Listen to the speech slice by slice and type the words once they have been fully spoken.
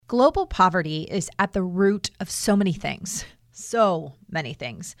Global poverty is at the root of so many things. So many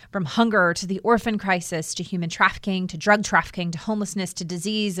things, from hunger to the orphan crisis to human trafficking to drug trafficking to homelessness to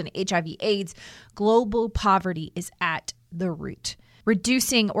disease and HIV/AIDS. Global poverty is at the root.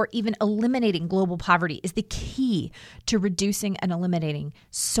 Reducing or even eliminating global poverty is the key to reducing and eliminating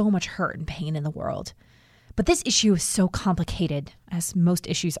so much hurt and pain in the world. But this issue is so complicated, as most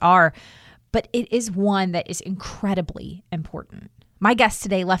issues are, but it is one that is incredibly important. My guest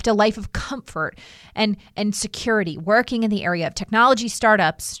today left a life of comfort and security working in the area of technology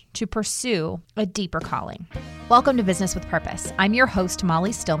startups to pursue a deeper calling. Welcome to Business with Purpose. I'm your host,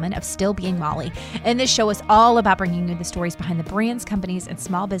 Molly Stillman of Still Being Molly, and this show is all about bringing you the stories behind the brands, companies, and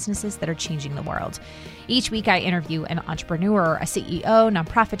small businesses that are changing the world. Each week, I interview an entrepreneur, a CEO,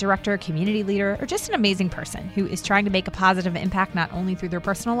 nonprofit director, community leader, or just an amazing person who is trying to make a positive impact not only through their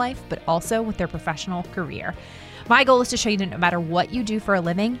personal life, but also with their professional career. My goal is to show you that no matter what you do for a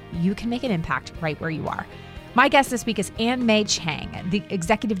living, you can make an impact right where you are. My guest this week is Ann-May Chang, the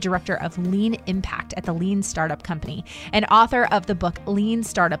Executive Director of Lean Impact at the Lean Startup Company and author of the book Lean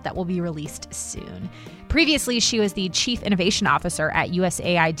Startup that will be released soon. Previously, she was the Chief Innovation Officer at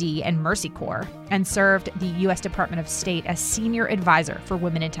USAID and Mercy Corps and served the U.S. Department of State as Senior Advisor for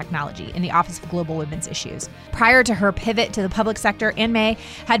Women in Technology in the Office of Global Women's Issues. Prior to her pivot to the public sector, Ann-May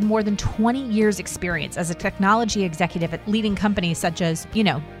had more than 20 years experience as a technology executive at leading companies such as,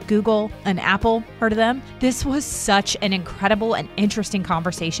 Google and Apple. Heard of them? This was such an incredible and interesting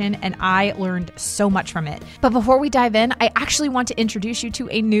conversation, and I learned so much from it. But before we dive in, I actually want to introduce you to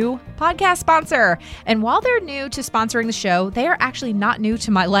a new podcast sponsor. And while they're new to sponsoring the show, they are actually not new to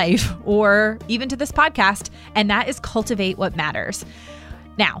my life or even to this podcast, and that is Cultivate What Matters.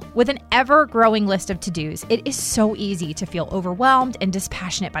 Now, with an ever-growing list of to-dos, it is so easy to feel overwhelmed and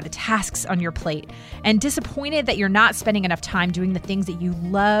dispassionate by the tasks on your plate and disappointed that you're not spending enough time doing the things that you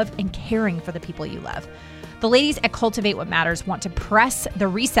love and caring for the people you love. The ladies at Cultivate What Matters want to press the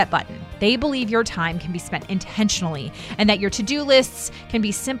reset button. They believe your time can be spent intentionally and that your to-do lists can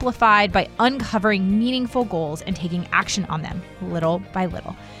be simplified by uncovering meaningful goals and taking action on them little by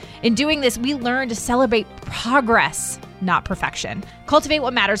little. In doing this, we learn to celebrate progress, not perfection. Cultivate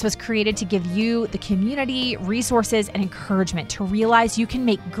What Matters was created to give you the community, resources, and encouragement to realize you can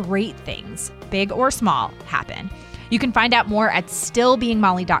make great things, big or small, happen. You can find out more at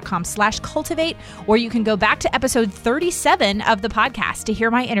stillbeingmolly.com/cultivate, or you can go back to episode 37 of the podcast to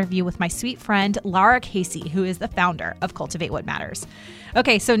hear my interview with my sweet friend, Lara Casey, who is the founder of Cultivate What Matters.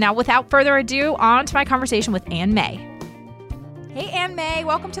 Okay, so now without further ado, on to my conversation with Ann-May. Hey, Ann-May,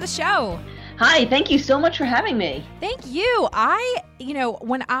 welcome to the show. Hi, thank you so much for having me. Thank you.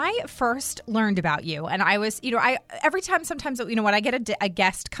 When I first learned about you, and I was, every time sometimes, when I get a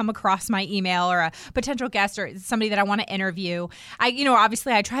guest come across my email or a potential guest or somebody that I want to interview,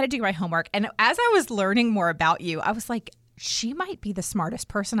 obviously I try to do my homework. And as I was learning more about you, I was like, she might be the smartest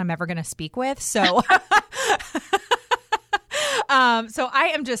person I'm ever going to speak with. So So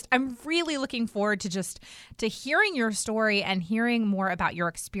I'm really looking forward to hearing your story and hearing more about your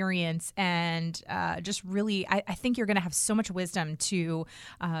experience and just really, I think you're going to have so much wisdom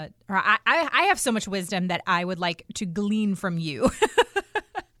I have so much wisdom that I would like to glean from you.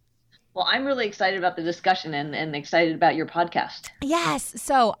 Well, I'm really excited about the discussion and excited about your podcast. Yes.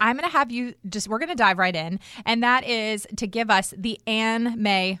 So I'm going to have you we're going to dive right in. And that is to give us the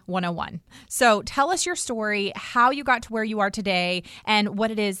Ann-May 101. So tell us your story, how you got to where you are today, and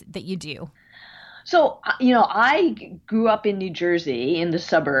what it is that you do. So, I grew up in New Jersey in the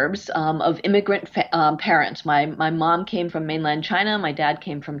suburbs of immigrant parents. My mom came from mainland China. My dad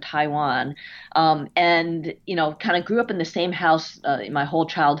came from Taiwan. And kind of grew up in the same house my whole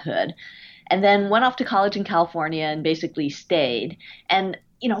childhood. And then went off to college in California and basically stayed. And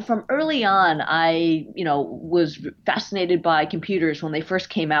from early on, I, was fascinated by computers when they first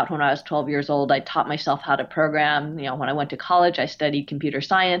came out when I was 12 years old. I taught myself how to program. When I went to college, I studied computer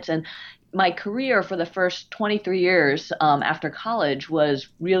science. And my career for the first 23 years after college was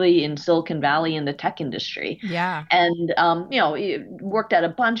really in Silicon Valley in the tech industry. Yeah. And, worked at a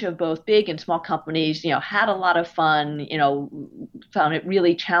bunch of both big and small companies, had a lot of fun, found it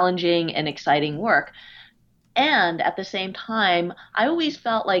really challenging and exciting work. And at the same time, I always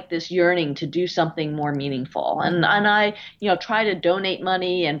felt like this yearning to do something more meaningful. And I, try to donate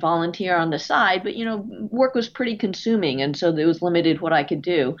money and volunteer on the side, but, work was pretty consuming. And so it was limited what I could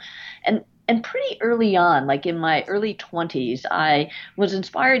do. And and pretty early on, like in my early 20s, I was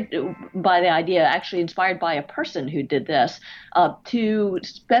inspired by the idea, actually inspired by a person who did this, to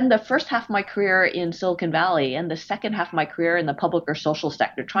spend the first half of my career in Silicon Valley and the second half of my career in the public or social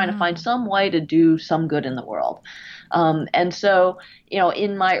sector, trying to find some way to do some good in the world. And so,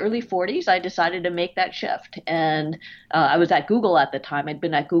 in my early 40s, I decided to make that shift. And I was at Google at the time. I'd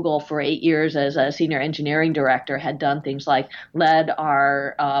been at Google for 8 years as a senior engineering director, had done things like led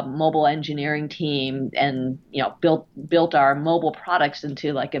our mobile engineering team and, built our mobile products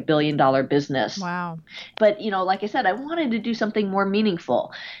into like $1 billion business. Wow. But, like I said, I wanted to do something more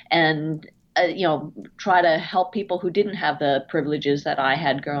meaningful and try to help people who didn't have the privileges that I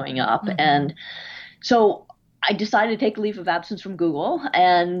had growing up. And so I decided to take a leave of absence from Google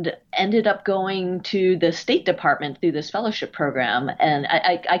and ended up going to the State Department through this fellowship program. And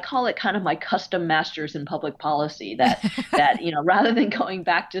I call it kind of my custom master's in public policy that rather than going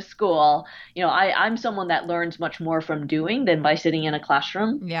back to school, I'm someone that learns much more from doing than by sitting in a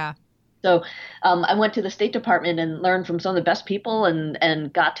classroom. Yeah. So I went to the State Department and learned from some of the best people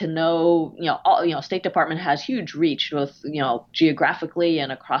and got to know, State Department has huge reach, both, geographically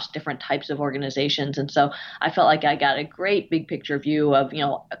and across different types of organizations. And so I felt like I got a great big picture view of,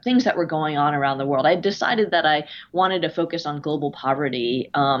 things that were going on around the world. I decided that I wanted to focus on global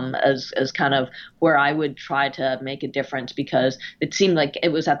poverty as kind of where I would try to make a difference, because it seemed like it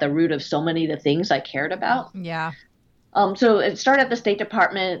was at the root of so many of the things I cared about. Yeah. So it started at the State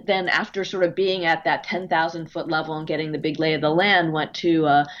Department. Then after sort of being at that 10,000-foot level and getting the big lay of the land, went to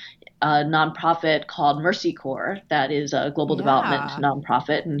a nonprofit called Mercy Corps. That is a global development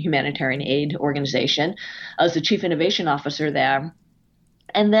nonprofit and humanitarian aid organization. I was the chief innovation officer there.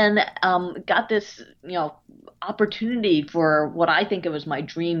 And then got this, opportunity for what I think of as my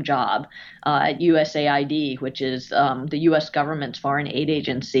dream job at USAID, which is the U.S. government's foreign aid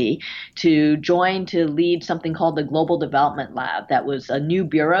agency, to join to lead something called the Global Development Lab. That was a new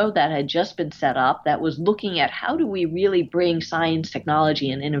bureau that had just been set up that was looking at how do we really bring science, technology,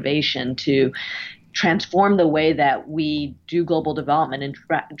 and innovation to transform the way that we do global development and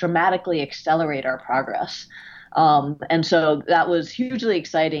dramatically accelerate our progress. And so that was hugely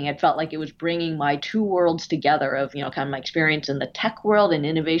exciting. It felt like it was bringing my two worlds together of, kind of my experience in the tech world and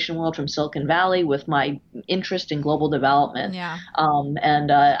innovation world from Silicon Valley with my interest in global development. Yeah. And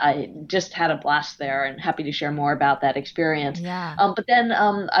I just had a blast there and happy to share more about that experience. Yeah. But then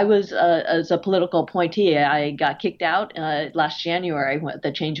I was, as a political appointee, I got kicked out last January with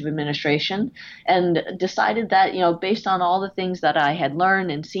the change of administration, and decided that, based on all the things that I had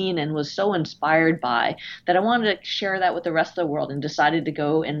learned and seen and was so inspired by, that I wanted to share that with the rest of the world, and decided to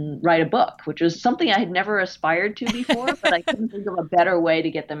go and write a book, which was something I had never aspired to before, but I couldn't think of a better way to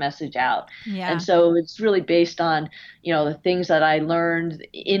get the message out. Yeah. And so it's really based on, the things that I learned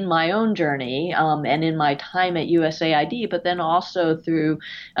in my own journey and in my time at USAID, but then also through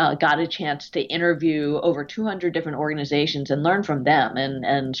got a chance to interview over 200 different organizations and learn from them,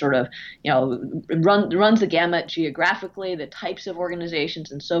 and sort of, runs the gamut geographically, the types of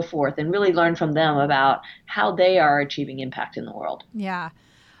organizations and so forth, and really learn from them about how they are achieving impact in the world. Yeah.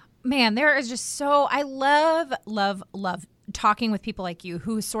 Man, there is just I love talking with people like you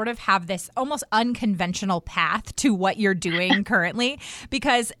who sort of have this almost unconventional path to what you're doing currently,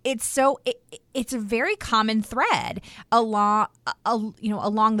 because it's a very common thread along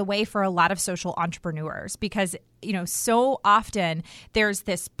the way for a lot of social entrepreneurs, because so often there's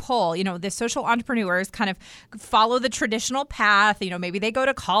this pull, the social entrepreneurs kind of follow the traditional path, maybe they go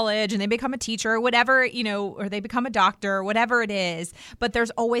to college and they become a teacher or whatever, or they become a doctor or whatever it is. But there's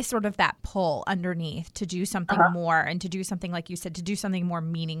always sort of that pull underneath to do something more, and to do something, like you said, to do something more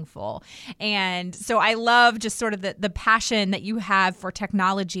meaningful. And so I love just sort of the passion that you have for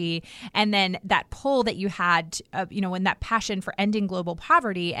technology, and then that pull that you had, and that passion for ending global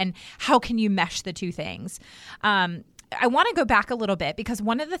poverty, and how can you mesh the two things? I want to go back a little bit, because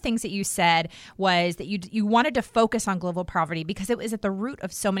one of the things that you said was that you wanted to focus on global poverty because it was at the root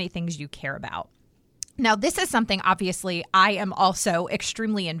of so many things you care about. Now, this is something obviously I am also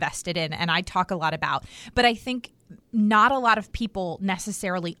extremely invested in, and I talk a lot about, but I think not a lot of people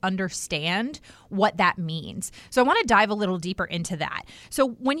necessarily understand what that means. So I want to dive a little deeper into that.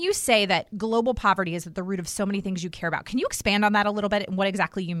 So when you say that global poverty is at the root of so many things you care about, can you expand on that a little bit and what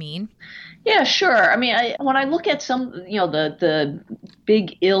exactly you mean? Yeah, sure. I mean, when I look at some, the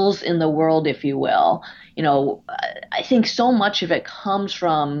big ills in the world, if you will, I think so much of it comes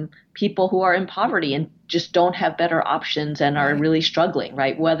from people who are in poverty and just don't have better options and are really struggling,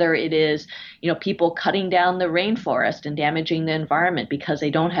 right? Whether it is, people cutting down the rainforest and damaging the environment because they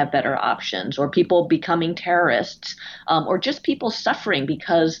don't have better options, or people becoming terrorists, or just people suffering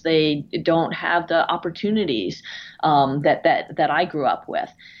because they don't have the opportunities that I grew up with.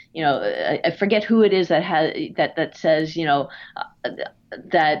 I forget who it is that says,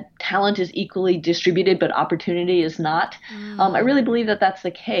 that talent is equally distributed, but opportunity is not. I really believe that that's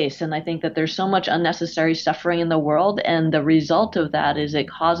the case. And I think that there's so much unnecessary suffering in the world. And the result of that is it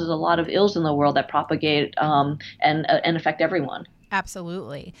causes a lot of ills in the world that propagate and affect everyone.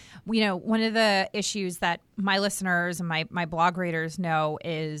 Absolutely. One of the issues that my listeners and my blog readers know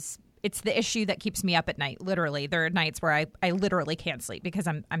is it's the issue that keeps me up at night. Literally, there are nights where I literally can't sleep because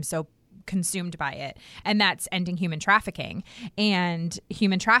I'm so consumed by it, and that's ending human trafficking. And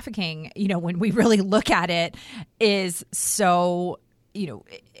human trafficking, when we really look at it, is so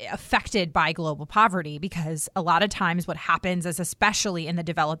affected by global poverty, because a lot of times what happens is, especially in the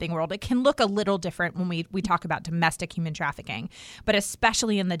developing world, it can look a little different when we talk about domestic human trafficking, but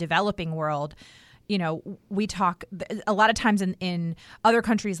especially in the developing world, we talk a lot of times in other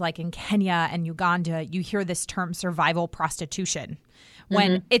countries, like in Kenya and Uganda, you hear this term survival prostitution,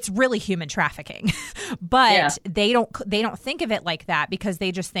 when it's really human trafficking. But they don't think of it like that, because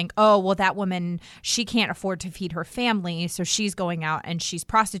they just think, oh, well, that woman, she can't afford to feed her family, so she's going out and she's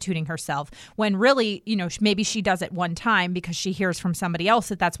prostituting herself. When really, maybe she does it one time because she hears from somebody else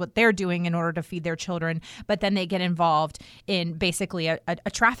that that's what they're doing in order to feed their children. But then they get involved in basically a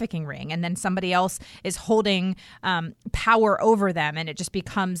trafficking ring, and then somebody else is holding power over them, and it just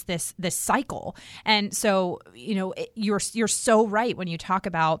becomes this cycle. And so, you're so right when you talk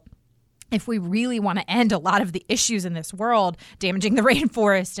about, if we really want to end a lot of the issues in this world, damaging the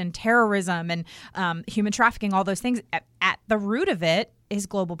rainforest and terrorism and human trafficking, all those things, at the root of it is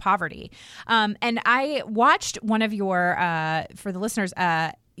global poverty. And I watched one of your, for the listeners,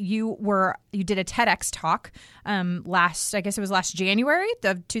 you did a TEDx talk last January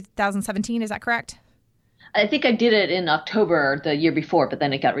of 2017. Is that correct? I think I did it in October the year before, but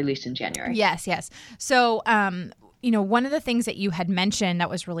then it got released in January. Yes. So, one of the things that you had mentioned that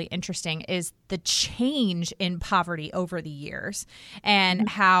was really interesting is the change in poverty over the years, and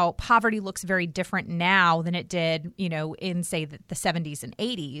how poverty looks very different now than it did, in, say, the 70s and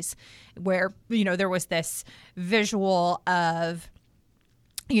 80s, where, there was this visual of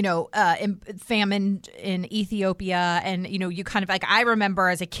famine in Ethiopia. And, you kind of like, I remember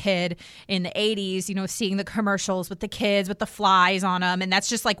as a kid in the 80s, seeing the commercials with the kids with the flies on them. And that's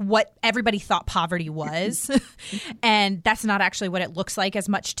just like what everybody thought poverty was. And that's not actually what it looks like as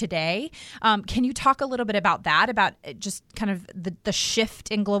much today. Can you talk a little bit about that, about just kind of the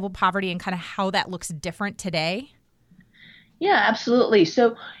shift in global poverty and kind of how that looks different today? Yeah, absolutely.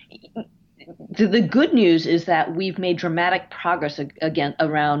 So the good news is that we've made dramatic progress again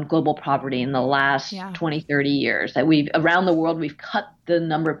around global poverty in the last 20, 30 years. That around the world, we've cut the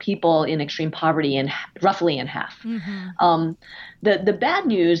number of people in extreme poverty roughly in half. The bad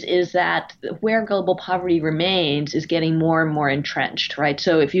news is that where global poverty remains is getting more and more entrenched, right?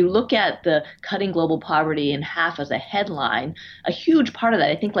 So if you look at the cutting global poverty in half as a headline, a huge part of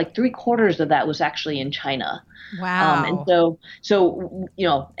that, I think like 3/4 of that was actually in China. Wow.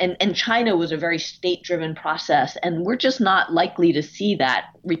 And China was a very state-driven process, and we're just not likely to see that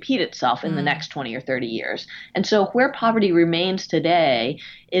repeat itself in the next 20 or 30 years. And so where poverty remains today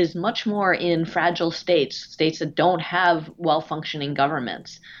is much more in fragile states that don't have well-functioning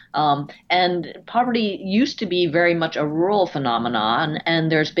governments. And poverty used to be very much a rural phenomenon,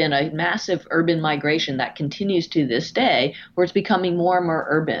 and there's been a massive urban migration that continues to this day, where it's becoming more and more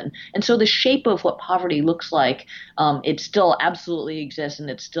urban. And so the shape of what poverty looks like, it still absolutely exists, and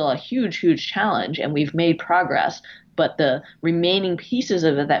it's still a huge, huge challenge, and we've made progress. But the remaining pieces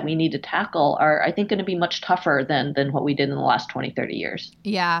of it that we need to tackle are, I think, going to be much tougher than what we did in the last 20, 30 years.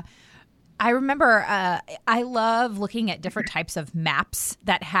 Yeah. I remember I love looking at different types of maps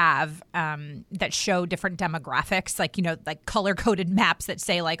that have that show different demographics, like, like color coded maps that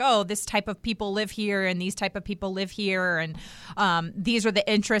say like, oh, this type of people live here and these type of people live here. And these are the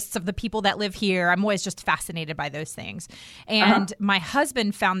interests of the people that live here. I'm always just fascinated by those things. And my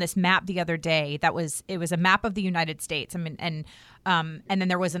husband found this map the other day it was a map of the United States. And then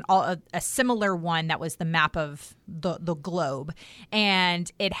there was a similar one that was the map of the globe,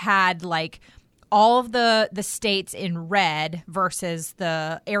 and it had like all of the states in red versus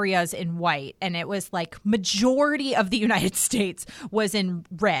the areas in white, and it was like majority of the United States was in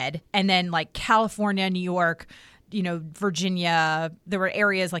red, and then like California, New York, Virginia, there were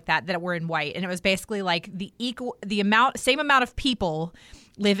areas like that were in white, and it was basically like same amount of people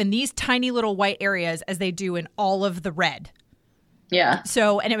live in these tiny little white areas as they do in all of the red. Yeah.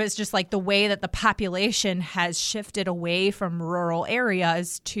 So, and it was just like the way that the population has shifted away from rural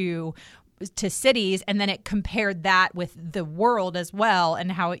areas to cities, and then it compared that with the world as well,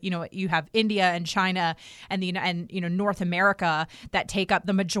 and how, you know, you have India and China and North America that take up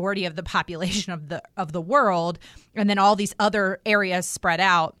the majority of the population of the world, and then all these other areas spread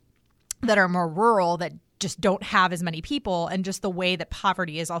out that are more rural that just don't have as many people, and just the way that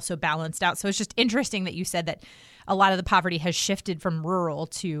poverty is also balanced out. So it's just interesting that you said that a lot of the poverty has shifted from rural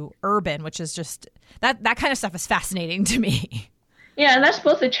to urban, which is just that kind of stuff is fascinating to me. Yeah, and that's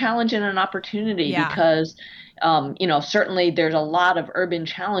both a challenge and an opportunity because, certainly there's a lot of urban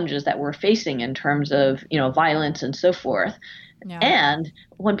challenges that we're facing in terms of, violence and so forth. Yeah. And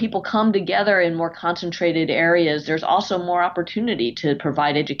when people come together in more concentrated areas, there's also more opportunity to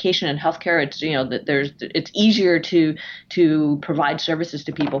provide education and healthcare. It's easier to provide services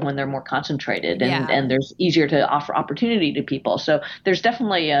to people when they're more concentrated, and there's easier to offer opportunity to people. So there's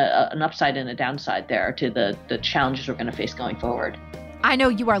definitely an upside and a downside there to the challenges we're going to face going forward. I know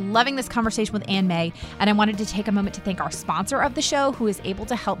you are loving this conversation with Ann May, and I wanted to take a moment to thank our sponsor of the show, who is able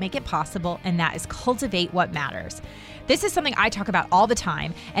to help make it possible, and that is Cultivate What Matters. This is something I talk about all the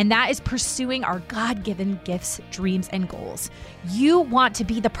time, and that is pursuing our God-given gifts, dreams, and goals. You want to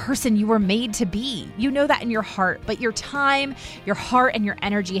be the person you were made to be. You know that in your heart, but your time, your heart, and your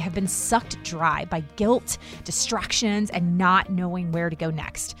energy have been sucked dry by guilt, distractions, and not knowing where to go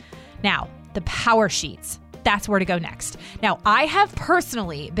next. Now, the Power Sheets. That's where to go next. Now, I have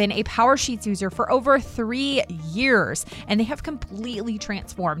personally been a Power Sheets user for over 3 years, and they have completely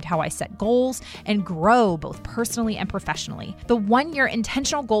transformed how I set goals and grow both personally and professionally. The 1-year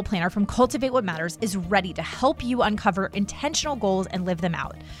intentional goal planner from Cultivate What Matters is ready to help you uncover intentional goals and live them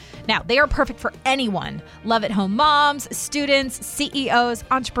out. Now, they are perfect for anyone. Love-at-home moms, students, CEOs,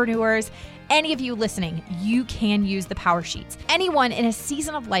 entrepreneurs. Any of you listening, you can use the Power Sheets. Anyone in a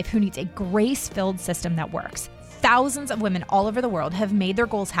season of life who needs a grace-filled system that works. Thousands of women all over the world have made their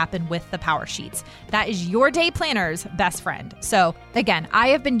goals happen with the Power Sheets. That is your day planner's best friend. So again, I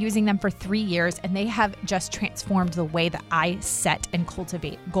have been using them for 3 years, and they have just transformed the way that I set and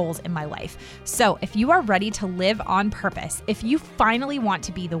cultivate goals in my life. So if you are ready to live on purpose, if you finally want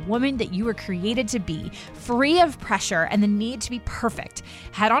to be the woman that you were created to be, free of pressure and the need to be perfect,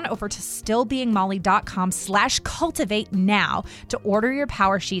 head on over to stillbeingmolly.com/cultivate now to order your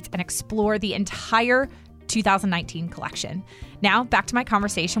Power Sheets and explore the entire 2019 collection. Now back to my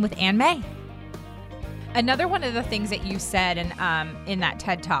conversation with Ann May. Another one of the things that you said in that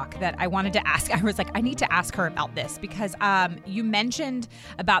TED Talk that I wanted to ask, I was like, I need to ask her about this because you mentioned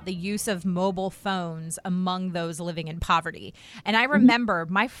about the use of mobile phones among those living in poverty. And I remember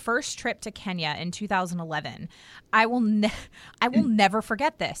my first trip to Kenya in 2011. I will never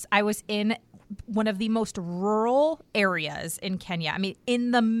forget this. I was in one of the most rural areas in Kenya. I mean,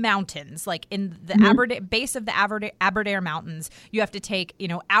 in the mountains, like in the base of the Aberdare Mountains. You have to take,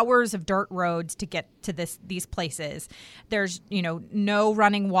 hours of dirt roads to get to these places. There's, no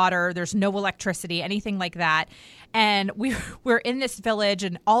running water. There's no electricity, anything like that. And we're in this village,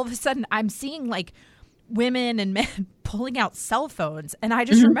 and all of a sudden I'm seeing like women and men pulling out cell phones. And I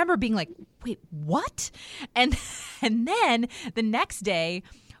just remember being like, wait, what? And then the next day,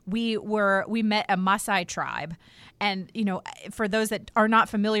 we met a Maasai tribe, and for those that are not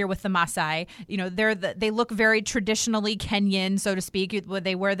familiar with the Maasai, they look very traditionally Kenyan, so to speak.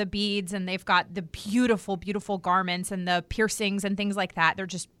 They wear the beads, and they've got the beautiful, beautiful garments and the piercings and things like that. They're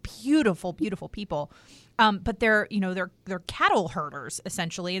just beautiful, beautiful people. But they're cattle herders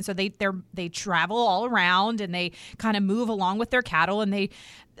essentially, and so they travel all around, and they kind of move along with their cattle, and they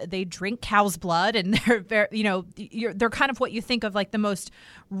drink cow's blood, and they're very, they're kind of what you think of like the most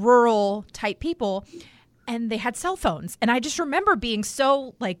rural type people. And they had cell phones, and I just remember being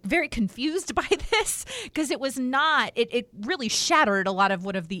so like very confused by this because it was not. It really shattered a lot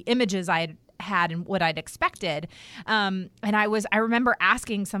of the images I had and what I'd expected. And I remember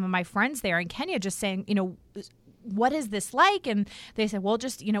asking some of my friends there in Kenya, just saying, what is this like? And they said, well,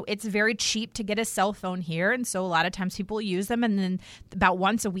 just, it's very cheap to get a cell phone here. And so a lot of times people use them. And then about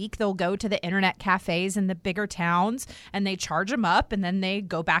once a week, they'll go to the internet cafes in the bigger towns, and they charge them up, and then they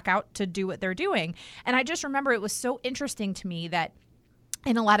go back out to do what they're doing. And I just remember it was so interesting to me that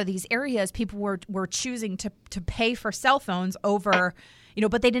in a lot of these areas, people were choosing to pay for cell phones over,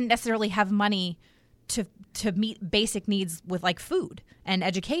 but they didn't necessarily have money to meet basic needs with like food and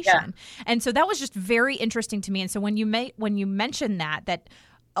education. Yeah. And so that was just very interesting to me. And so when you mentioned that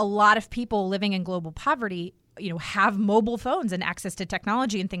a lot of people living in global poverty have mobile phones and access to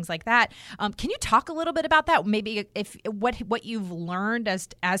technology and things like that. Can you talk a little bit about that? Maybe if what you've learned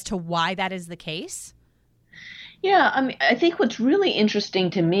as to why that is the case? Yeah, I mean, I think what's really interesting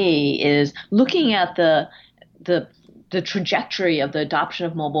to me is looking at the trajectory of the adoption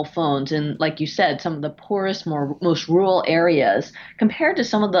of mobile phones and, like you said, some of the poorest, most rural areas compared to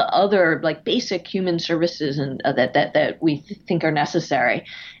some of the other like basic human services and that we think are necessary.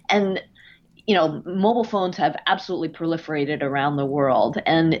 And mobile phones have absolutely proliferated around the world,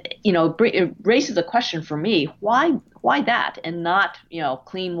 and it raises a question for me: why that, and not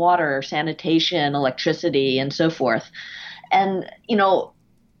clean water, sanitation, electricity, and so forth? And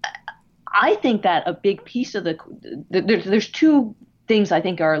I think that a big piece of there's two things I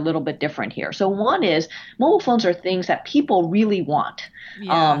think are a little bit different here. So one is mobile phones are things that people really want.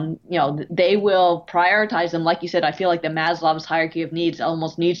 Yeah. They will prioritize them. Like you said, I feel like the Maslow's hierarchy of needs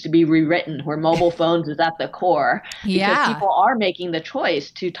almost needs to be rewritten, where mobile phones is at the core, because people are making the choice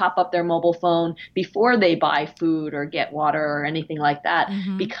to top up their mobile phone before they buy food or get water or anything like that,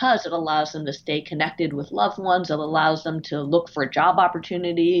 because it allows them to stay connected with loved ones. It allows them to look for job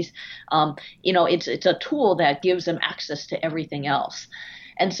opportunities. It's a tool that gives them access to everything else.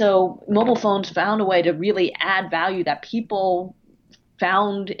 And so mobile phones found a way to really add value that people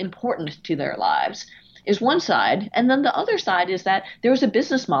found important to their lives, is one side. And then the other side is that there's a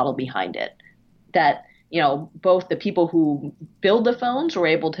business model behind it, that both the people who build the phones were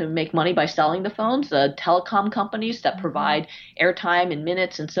able to make money by selling the phones. The telecom companies that provide airtime and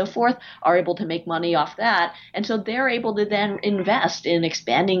minutes and so forth are able to make money off that. And so they're able to then invest in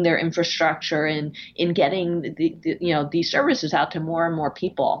expanding their infrastructure and in getting these services out to more and more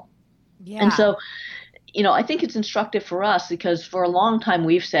people. Yeah. And so I think it's instructive for us, because for a long time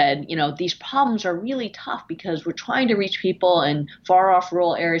we've said, these problems are really tough because we're trying to reach people in far off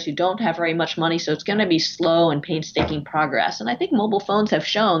rural areas who don't have very much money. So it's going to be slow and painstaking progress. And I think mobile phones have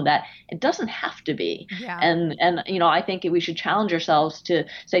shown that it doesn't have to be. Yeah. And I think we should challenge ourselves to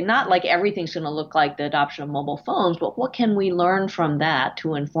say, not like everything's going to look like the adoption of mobile phones, but what can we learn from that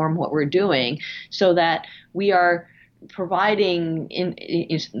to inform what we're doing, so that we are providing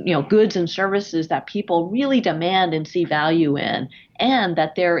goods and services that people really demand and see value in, and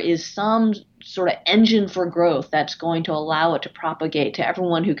that there is some sort of engine for growth that's going to allow it to propagate to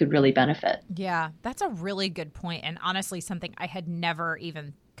everyone who could really benefit. Yeah, that's a really good point, and honestly something I had never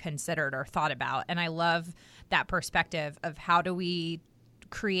even considered or thought about. And I love that perspective of how do we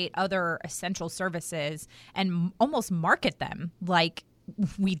create other essential services and almost market them like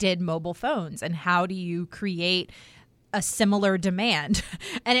we did mobile phones, and how do you create a similar demand?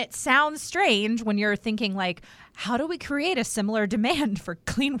 And it sounds strange when you're thinking like, how do we create a similar demand for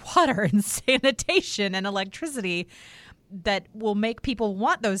clean water and sanitation and electricity that will make people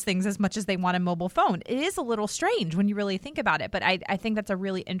want those things as much as they want a mobile phone? It is a little strange when you really think about it, but I think that's a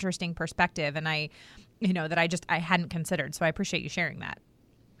really interesting perspective, and I hadn't considered. So I appreciate you sharing that.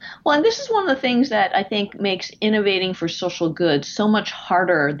 Well, and this is one of the things that I think makes innovating for social good so much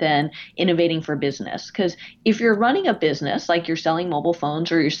harder than innovating for business. Because if you're running a business, like you're selling mobile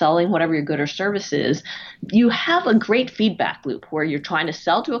phones or you're selling whatever your good or service is, you have a great feedback loop where you're trying to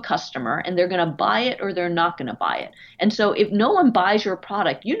sell to a customer and they're going to buy it or they're not going to buy it. And so if no one buys your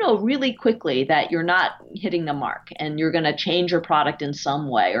product, really quickly that you're not hitting the mark and you're going to change your product in some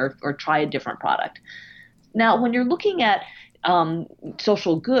way or try a different product. Now, when you're looking at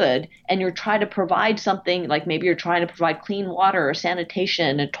social good and you're trying to provide something, like maybe you're trying to provide clean water or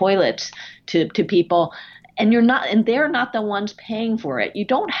sanitation and toilets to people, and they're not the ones paying for it, you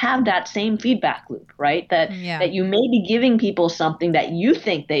don't have that same feedback loop, right? That you may be giving people something that you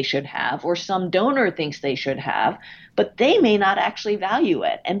think they should have, or some donor thinks they should have, but they may not actually value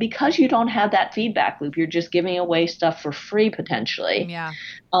it. And because you don't have that feedback loop, you're just giving away stuff for free potentially. Yeah.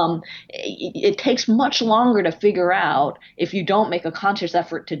 It takes much longer to figure out, if you don't make a conscious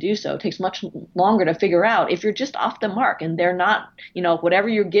effort to do so, it takes much longer to figure out if you're just off the mark and they're not, whatever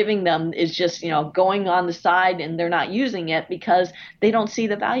you're giving them is just, going on the side and they're not using it because they don't see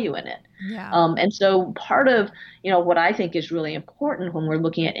the value in it. Yeah. And so part of, what I think is really important when we're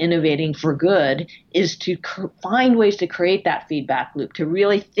looking at innovating for good is to find ways to create that feedback loop, to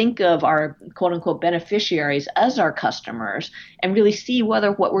really think of our quote unquote beneficiaries as our customers and really see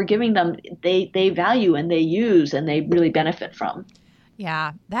whether what we're giving them, they value and they use and they really benefit from.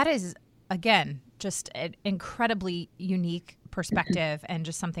 Yeah, that is, again, just an incredibly unique perspective and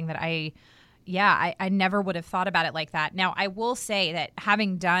just something that I never would have thought about it like that. Now, I will say that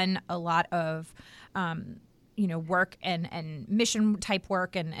having done a lot of, work and mission type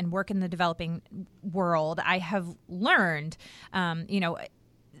work and work in the developing world, I have learned,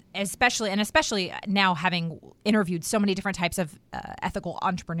 especially now having interviewed so many different types of ethical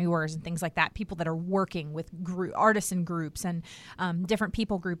entrepreneurs and things like that, people that are working with artisan groups and different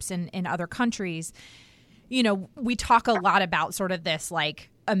people groups in other countries. You know, we talk a lot about sort of this like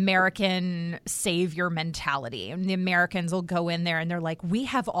American savior mentality. And the Americans will go in there and they're like, we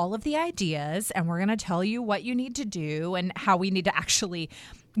have all of the ideas and we're going to tell you what you need to do and how we need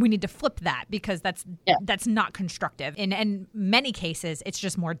to flip that, because that's not constructive. In many cases, it's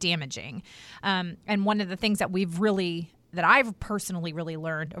just more damaging. And one of the things that I've personally really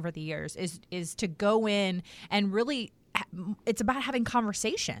learned over the years is to go in and really, it's about having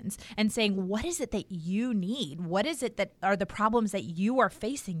conversations and saying, what is it that you need? What is it that are the problems that you are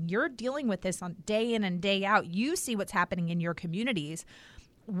facing? You're dealing with this on day in and day out. You see what's happening in your communities.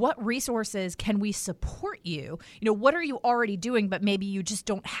 What resources can we support you? You know, what are you already doing, but maybe you just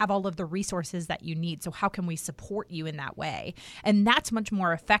don't have all of the resources that you need. So how can we support you in that way? And that's much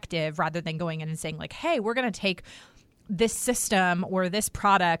more effective rather than going in and saying like, hey, we're going to take this system or this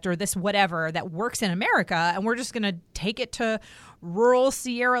product or this whatever that works in America, and we're just going to take it to rural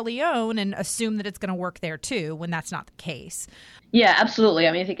Sierra Leone and assume that it's going to work there too, when that's not the case. Yeah, absolutely.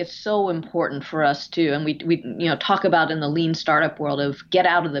 I mean, I think it's so important for us too. And we talk about in the lean startup world of get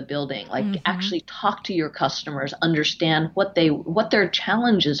out of the building, like actually talk to your customers, understand what their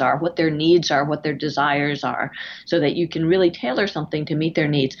challenges are, what their needs are, what their desires are, so that you can really tailor something to meet their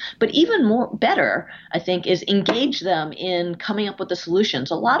needs. But even more better, I think, is engage them in coming up with the solutions.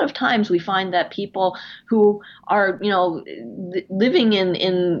 A lot of times we find that people who are, living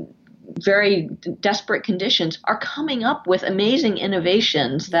in very desperate conditions are coming up with amazing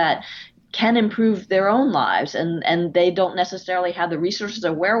innovations that can improve their own lives, and they don't necessarily have the resources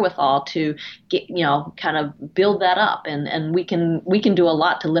or wherewithal to get, kind of build that up, and we can do a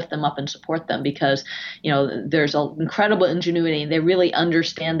lot to lift them up and support them, because there's an incredible ingenuity, and they really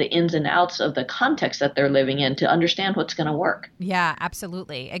understand the ins and outs of the context that they're living in to understand what's going to work. Yeah,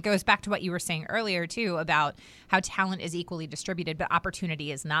 absolutely. It goes back to what you were saying earlier too about how talent is equally distributed, but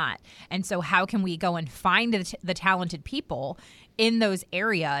opportunity is not. And so how can we go and find the talented people in those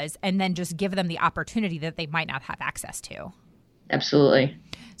areas and then just give them the opportunity that they might not have access to? Absolutely.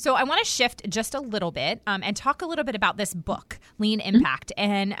 So I want to shift just a little bit and talk a little bit about this book, Lean Impact.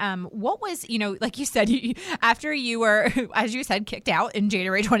 And what was, like you said, after you were, as you said, kicked out in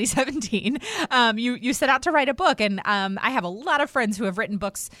January 2017, you set out to write a book. And I have a lot of friends who have written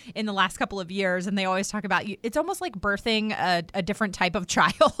books in the last couple of years, and they always talk about it's almost like birthing a different type of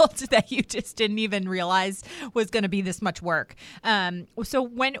child that you just didn't even realize was going to be this much work. So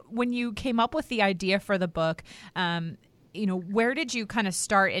when you came up with the idea for the book, where did you kind of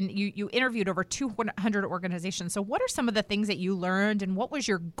start? And you interviewed over 200 organizations. So what are some of the things that you learned, and what was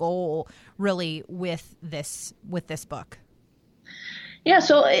your goal really with this book? Yeah,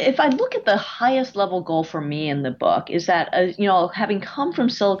 so if I look at the highest level goal for me in the book is that, having come from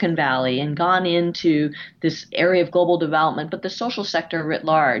Silicon Valley and gone into this area of global development, but the social sector writ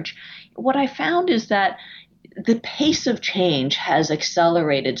large, what I found is that the pace of change has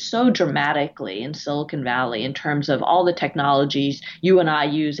accelerated so dramatically in Silicon Valley in terms of all the technologies you and I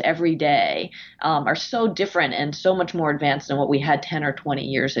use every day are so different and so much more advanced than what we had 10 or 20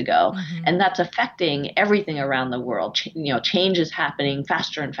 years ago. Mm-hmm. And that's affecting everything around the world. Change is happening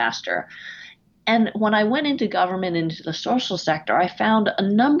faster and faster. And when I went into government, into the social sector, I found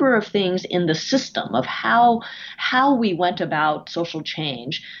a number of things in the system of how we went about social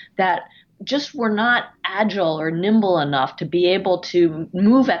change that just were not agile or nimble enough to be able to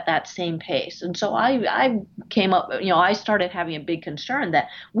move at that same pace. And so I came up, I started having a big concern that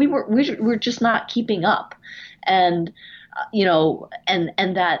we were just not keeping up. And,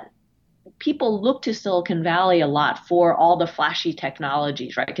 and that people look to Silicon Valley a lot for all the flashy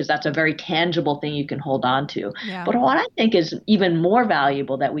technologies, right? Because that's a very tangible thing you can hold on to. Yeah. But what I think is even more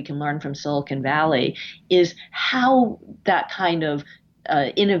valuable that we can learn from Silicon Valley is how that kind of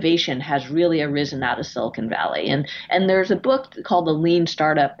innovation has really arisen out of Silicon Valley. And there's a book called The Lean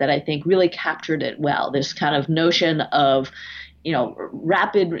Startup that I think really captured it well. This kind of notion of,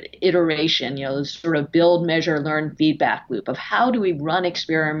 rapid iteration, this sort of build, measure, learn feedback loop of how do we run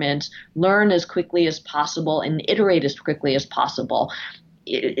experiments, learn as quickly as possible, and iterate as quickly as possible.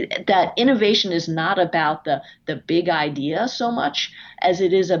 That innovation is not about the big idea so much as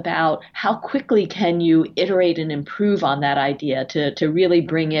it is about how quickly can you iterate and improve on that idea to really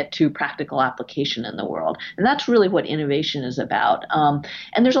bring it to practical application in the world. And that's really what innovation is about.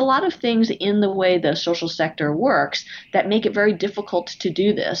 And there's a lot of things in the way the social sector works that make it very difficult to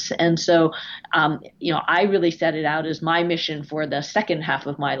do this. And so, I really set it out as my mission for the second half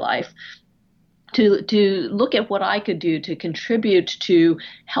of my life to look at what I could do to contribute to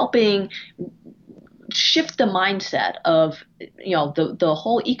helping shift the mindset of the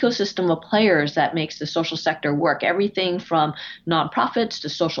whole ecosystem of players that makes the social sector work. Everything from nonprofits to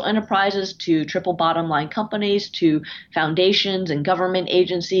social enterprises to triple bottom line companies to foundations and government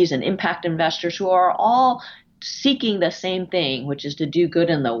agencies and impact investors who are all seeking the same thing, which is to do good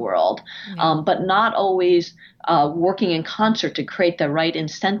in the world, but not always working in concert to create the right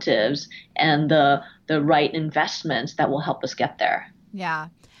incentives and the right investments that will help us get there. Yeah.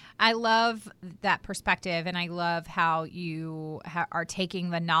 I love that perspective, and I love how you are taking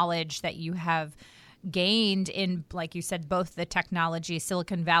the knowledge that you have gained in, like you said, both the technology,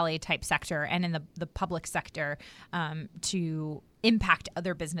 Silicon Valley type sector and in the public sector to impact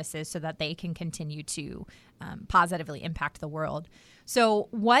other businesses so that they can continue to positively impact the world. So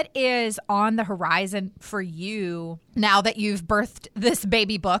what is on the horizon for you now that you've birthed this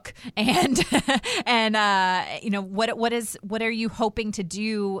baby book, and what are you hoping to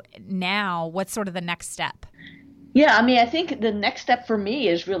do now? What's sort of the next step? Yeah, I mean, I think the next step for me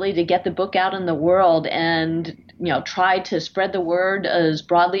is really to get the book out in the world and, try to spread the word as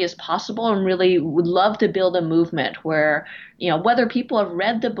broadly as possible, and really would love to build a movement where, whether people have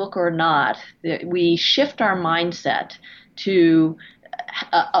read the book or not, we shift our mindset to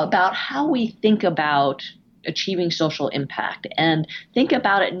about how we think about achieving social impact, and think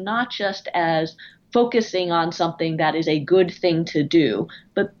about it not just as focusing on something that is a good thing to do,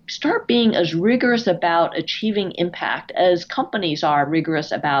 but start being as rigorous about achieving impact as companies are rigorous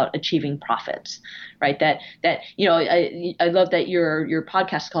about achieving profits, right? I love that your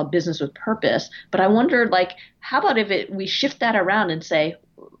podcast is called Business with Purpose, but I wondered, how about if we shift that around and say,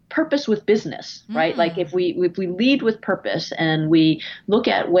 purpose with business, right? Like if we lead with purpose and we look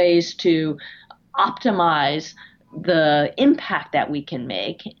at ways to optimize the impact that we can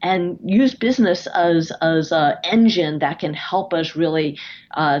make and use business as an engine that can help us really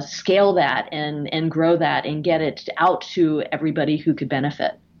scale that and grow that and get it out to everybody who could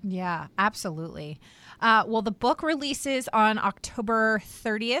benefit. Yeah, absolutely. Well, the book releases on October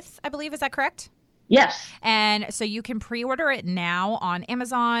 30th, I believe. Is that correct? Yes. And so you can pre-order it now on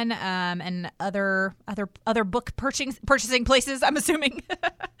Amazon and other book purchasing places, I'm assuming.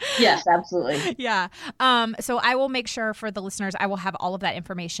 Yes, absolutely. Yeah. So I will make sure for the listeners, I will have all of that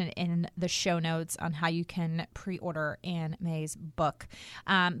information in the show notes on how you can pre-order Ann May's book.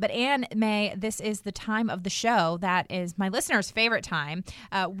 But Ann May, this is the time of the show that is my listeners' favorite time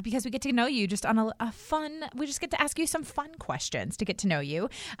because we get to know you just on we just get to ask you some fun questions to get to know you.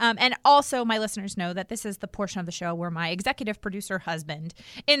 And also my listeners know that this is the portion of the show where my executive producer husband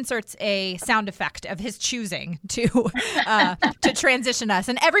inserts a sound effect of his choosing to transition us,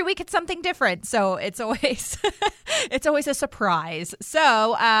 and every week it's something different, so it's always it's always a surprise.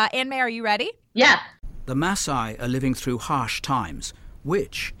 So Ann May, are you ready? Yeah. The Maasai are living through harsh times,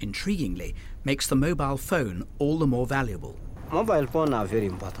 which intriguingly makes the mobile phone all the more valuable. Mobile phones are very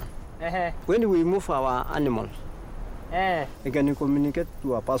important. When we move our animals, we can communicate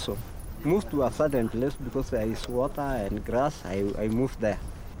to a person. Move to a certain place because there is water and grass, I move there.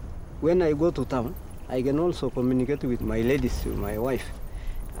 When I go to town, I can also communicate with my ladies, my wife.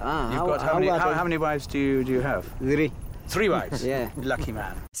 How many wives do you have? 3. 3 wives? Yeah. Lucky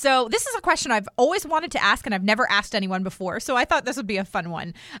man. So this is a question I've always wanted to ask, and I've never asked anyone before, so I thought this would be a fun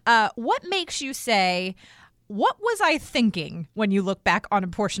one. What makes you say, what was I thinking when you look back on a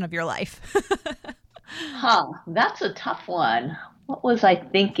portion of your life? That's a tough one. What was I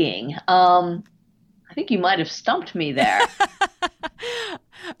thinking? I think you might have stumped me there.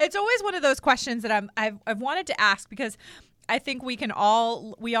 It's always one of those questions that I've wanted to ask because I think we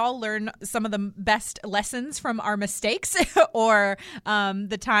all learn some of the best lessons from our mistakes or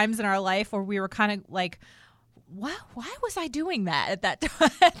the times in our life where we were kind of like, why was I doing that at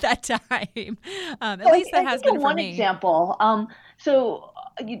that time? At least that has been for one me. Example.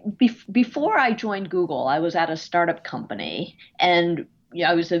 Before I joined Google, I was at a startup company, and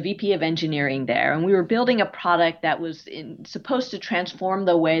I was a VP of engineering there, and we were building a product that was supposed to transform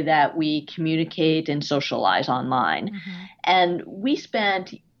the way that we communicate and socialize online. Mm-hmm. And we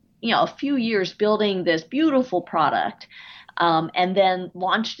spent, a few years building this beautiful product, and then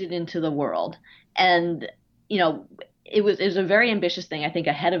launched it into the world. And it was a very ambitious thing, I think,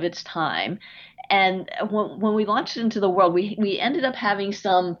 ahead of its time. And when we launched it into the world, we ended up having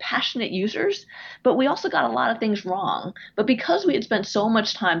some passionate users, but we also got a lot of things wrong. But because we had spent so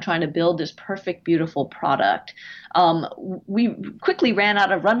much time trying to build this perfect, beautiful product, we quickly ran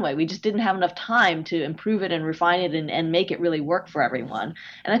out of runway. We just didn't have enough time to improve it and refine it and make it really work for everyone.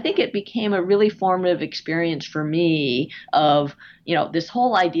 And I think it became a really formative experience for me of, this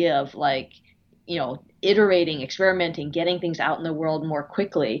whole idea of iterating, experimenting, getting things out in the world more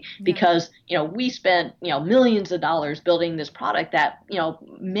quickly because, we spent, millions of dollars building this product that,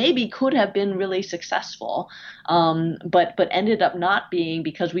 maybe could have been really successful, but ended up not being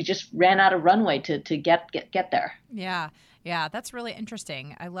because we just ran out of runway to get there. Yeah. Yeah. That's really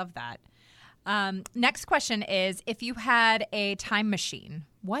interesting. I love that. Next question is, if you had a time machine,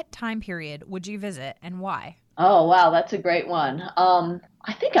 what time period would you visit and why? Oh, wow. That's a great one.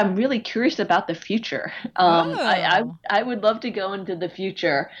 I think I'm really curious about the future. I would love to go into the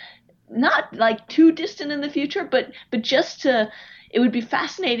future, not like too distant in the future, but just it would be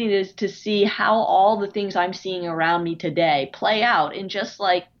fascinating to see how all the things I'm seeing around me today play out in just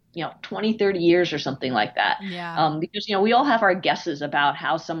like, 20, 30 years or something like that. Yeah. Because, we all have our guesses about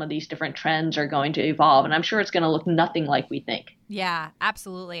how some of these different trends are going to evolve. And I'm sure it's going to look nothing like we think. Yeah,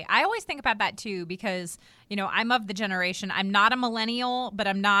 absolutely. I always think about that too, because, I'm of the generation. I'm not a millennial, but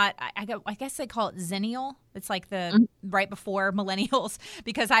I'm not, I guess they call it zennial. It's like the right before millennials,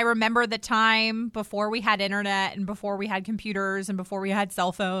 because I remember the time before we had internet and before we had computers and before we had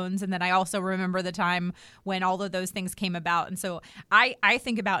cell phones. And then I also remember the time when all of those things came about. And so I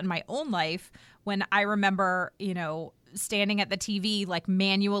think about in my own life when I remember, standing at the TV, like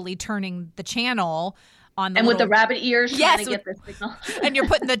manually turning the channel on the and with the rabbit ears trying to get the signal. And you're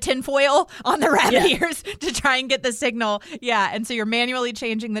putting the tinfoil on the rabbit ears to try and get the signal. Yeah. And so you're manually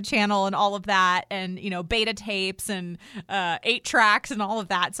changing the channel and all of that and, beta tapes and 8 tracks and all of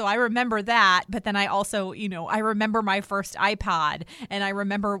that. So I remember that. But then I also, I remember my first iPod and I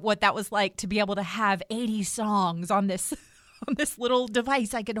remember what that was like to be able to have 80 songs on this little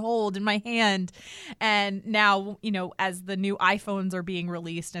device I could hold in my hand. And now, as the new iPhones are being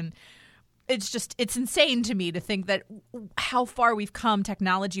released, and it's insane to me to think that how far we've come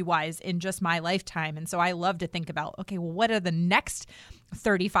technology-wise in just my lifetime. And so I love to think about, okay, well, what are the next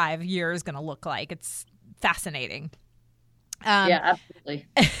 35 years going to look like? It's fascinating. Yeah, absolutely.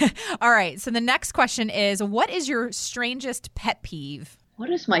 All right. So the next question is, what is your strangest pet peeve? What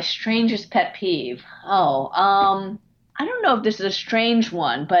is my strangest pet peeve? I don't know if this is a strange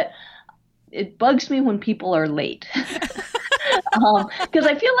one, but it bugs me when people are late. Because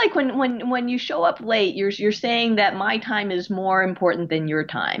I feel like when you show up late, you're saying that my time is more important than your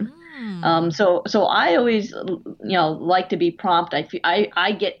time. So I always, like to be prompt.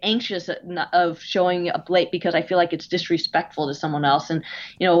 I get anxious of showing up late because I feel like it's disrespectful to someone else. And,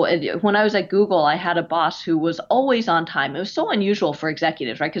 when I was at Google, I had a boss who was always on time. It was so unusual for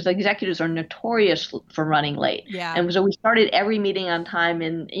executives, right? Because executives are notorious for running late. Yeah. And so we started every meeting on time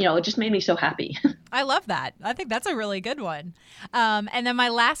and, it just made me so happy. I love that. I think that's a really good one. And then my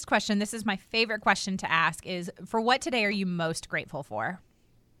last question, this is my favorite question to ask, is for what today are you most grateful for?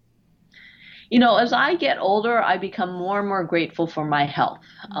 As I get older, I become more and more grateful for my health.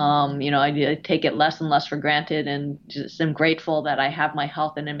 I take it less and less for granted and just am grateful that I have my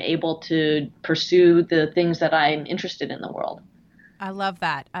health and am able to pursue the things that I'm interested in the world. I love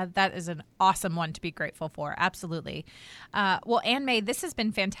that. That is an awesome one to be grateful for. Absolutely. Well, Ann-May, this has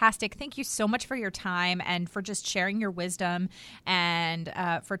been fantastic. Thank you so much for your time and for just sharing your wisdom and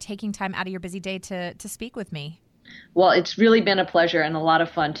for taking time out of your busy day to speak with me. Well, it's really been a pleasure and a lot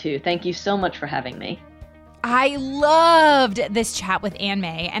of fun, too. Thank you so much for having me. I loved this chat with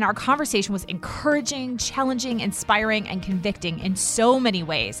Ann-May, and our conversation was encouraging, challenging, inspiring, and convicting in so many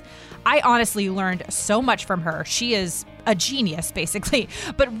ways. I honestly learned so much from her. She is a genius, basically.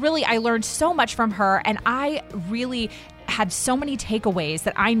 But really, I learned so much from her, and I really had so many takeaways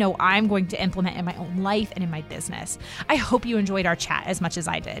that I know I'm going to implement in my own life and in my business. I hope you enjoyed our chat as much as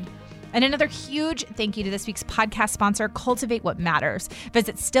I did. And another huge thank you to this week's podcast sponsor, Cultivate What Matters.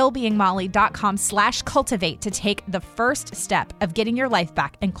 Visit stillbeingmolly.com/cultivate to take the first step of getting your life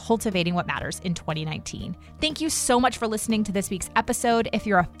back and cultivating what matters in 2019. Thank you so much for listening to this week's episode. If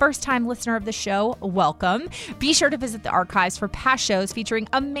you're a first-time listener of the show, welcome. Be sure to visit the archives for past shows featuring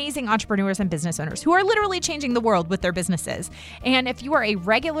amazing entrepreneurs and business owners who are literally changing the world with their businesses. And if you are a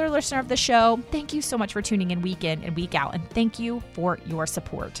regular listener of the show, thank you so much for tuning in week and week out, and thank you for your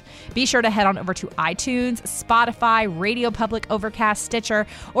support. Be sure to head on over to iTunes, Spotify, Radio Public, Overcast, Stitcher,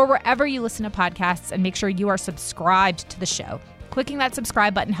 or wherever you listen to podcasts, and make sure you are subscribed to the show. Clicking that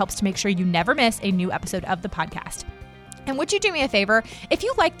subscribe button helps to make sure you never miss a new episode of the podcast. And would you do me a favor? If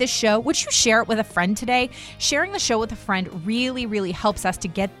you like this show, would you share it with a friend today? Sharing the show with a friend really, really helps us to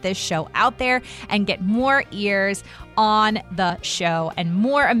get this show out there and get more ears on the show and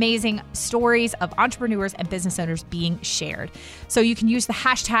more amazing stories of entrepreneurs and business owners being shared. So you can use the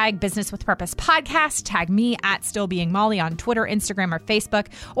hashtag Business with Purpose podcast, tag me at Still Being Molly on Twitter, Instagram, or Facebook,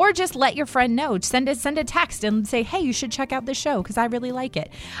 or just let your friend know. Send a text and say, hey, you should check out this show because I really like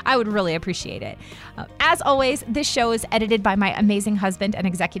it. I would really appreciate it. As always, this show is edited by my amazing husband and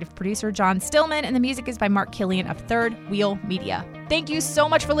executive producer, John Stillman, and the music is by Mark Killian of Third Wheel Media. Thank you so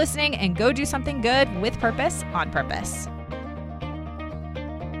much for listening, and go do something good with purpose on purpose.